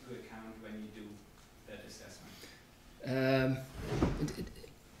it into account when you do that assessment?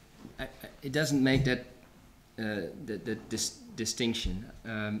 It doesn't make that distinction,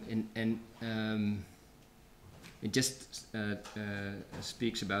 It just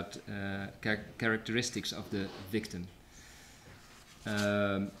speaks about characteristics of the victim.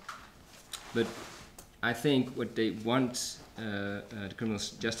 But I think what they want the criminal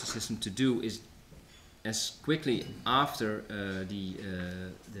justice system to do is, as quickly after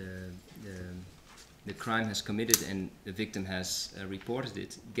the crime has committed and the victim has reported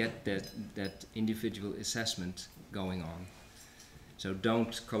it, get that individual assessment going on. So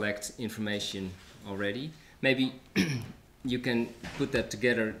don't collect information already. Maybe you can put that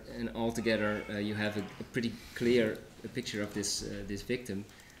together, and altogether you have a pretty clear picture of this victim.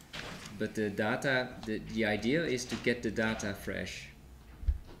 But the data, the idea is to get the data fresh.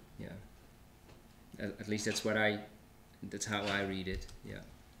 Yeah. At least that's how I read it. Yeah.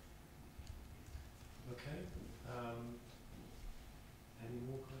 Okay. Any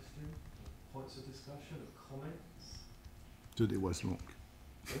more questions? Points of discussion or comments? The day was long.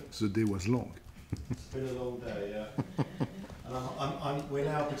 The day was long. It's been a long day, yeah. And we're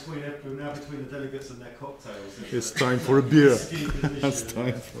now between the delegates and their cocktails. It's time for a beer. It's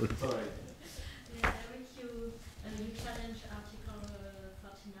time for. Sorry. Henrich, you challenge Article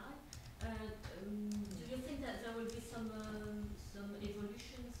 49. Do you think that there will be some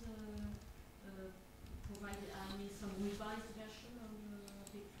evolutions provided? I mean, some revised version of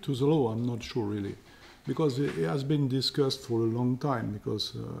To the law, I'm not sure really, because it has been discussed for a long time.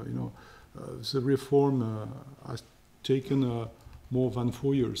 Because the reform has taken more than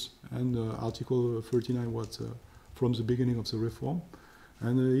 4 years, and Article 39 was from the beginning of the reform,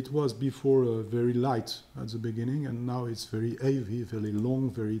 and it was before very light at the beginning, and now it's very heavy, very long,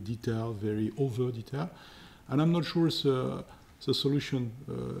 very detailed, very over detailed, and I'm not sure the solution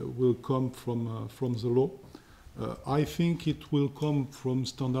will come from the law. I think it will come from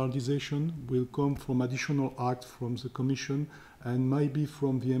standardization, will come from additional acts from the Commission, and maybe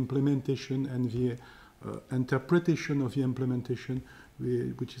from the implementation and the interpretation of the implementation,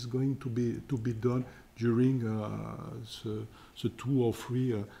 which is going to be done during the 2 or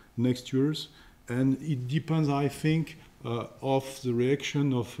 3 next years. And it depends, I think, of the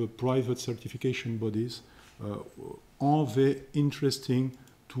reaction of private certification bodies. Are they interesting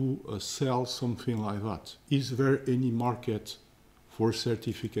to sell something like that? Is there any market for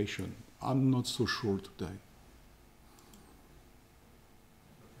certification? I'm not so sure today.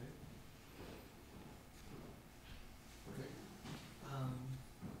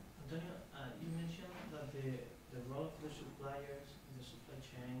 Antonio, you mentioned that the role of the suppliers in the supply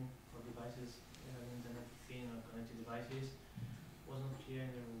chain for devices, Internet of Things or connected devices, wasn't clear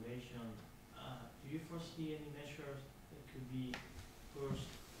in the regulation. Do you foresee any measures that could be pushed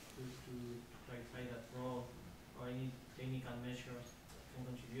to clarify that role, or any technical measures that can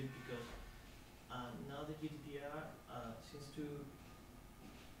contribute? Because now the GDPR seems to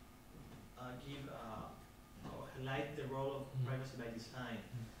give or highlight the role of privacy by design.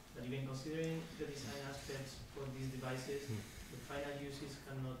 But even considering the design aspects for these devices, the final uses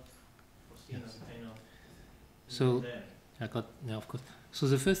cannot foresee as kind of. So of course. So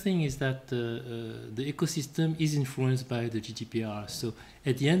the first thing is that the ecosystem is influenced by the GDPR. So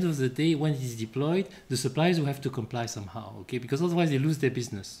at the end of the day, when it is deployed, the suppliers will have to comply somehow, okay? Because otherwise they lose their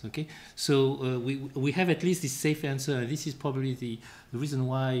business, okay? So we have at least this safe answer, and this is probably the reason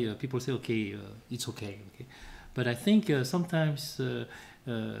why people say, okay, it's okay, okay? But I think sometimes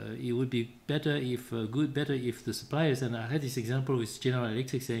it would be better if the suppliers, and I had this example with General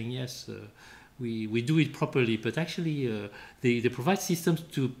Electric saying, yes, we do it properly, but actually they provide systems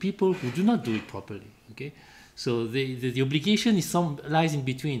to people who do not do it properly, okay? So the obligation lies in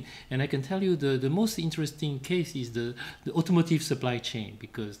between. And I can tell you the most interesting case is the automotive supply chain,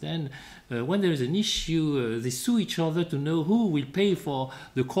 because then when there is an issue, they sue each other to know who will pay for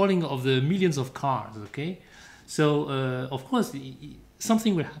the calling of the millions of cars, okay? So of course,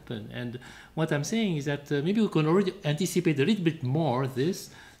 something will happen. And what I'm saying is that maybe we can already anticipate a little bit more this,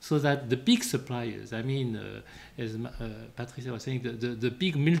 so that the big suppliers, I mean, as Patricia was saying, the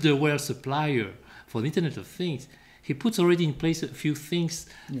big middleware supplier for the Internet of Things, he puts already in place a few things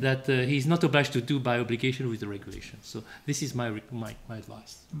that he's not obliged to do by obligation with the regulation. So this is my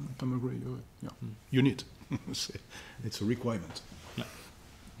advice. I agree. Yeah. You need. It's a requirement. Yeah.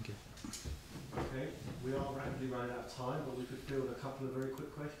 Okay. Okay. We are rapidly running out of time, but we could field a couple of very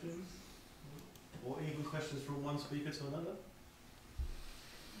quick questions, or even questions from one speaker to another.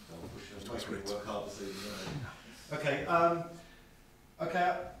 That's great. Work hard this evening. Okay.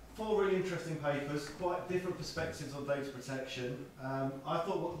 Okay. 4 really interesting papers, quite different perspectives on data protection. I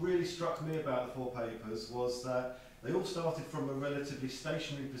thought what really struck me about the 4 papers was that they all started from a relatively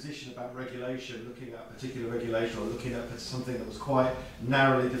stationary position about regulation, looking at a particular regulation or looking at something that was quite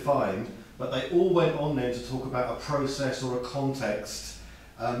narrowly defined, but they all went on then to talk about a process or a context,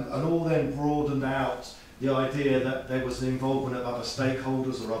 and all then broadened out the idea that there was an involvement of other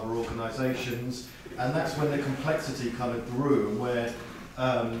stakeholders or other organisations, and that's when the complexity kind of grew, and where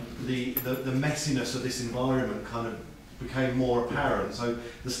the messiness of this environment kind of became more apparent. So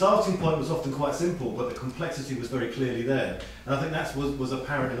the starting point was often quite simple, but the complexity was very clearly there. And I think that was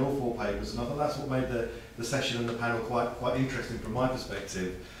apparent in all four papers, and I thought that's what made the session and the panel quite interesting from my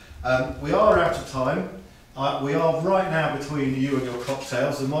perspective. We are out of time. We are right now between you and your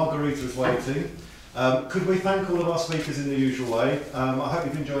cocktails. The margarita is waiting. Could we thank all of our speakers in the usual way? I hope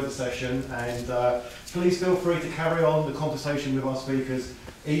you've enjoyed the session, and please feel free to carry on the conversation with our speakers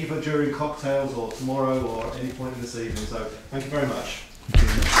either during cocktails or tomorrow or any point in this evening. So thank you very much.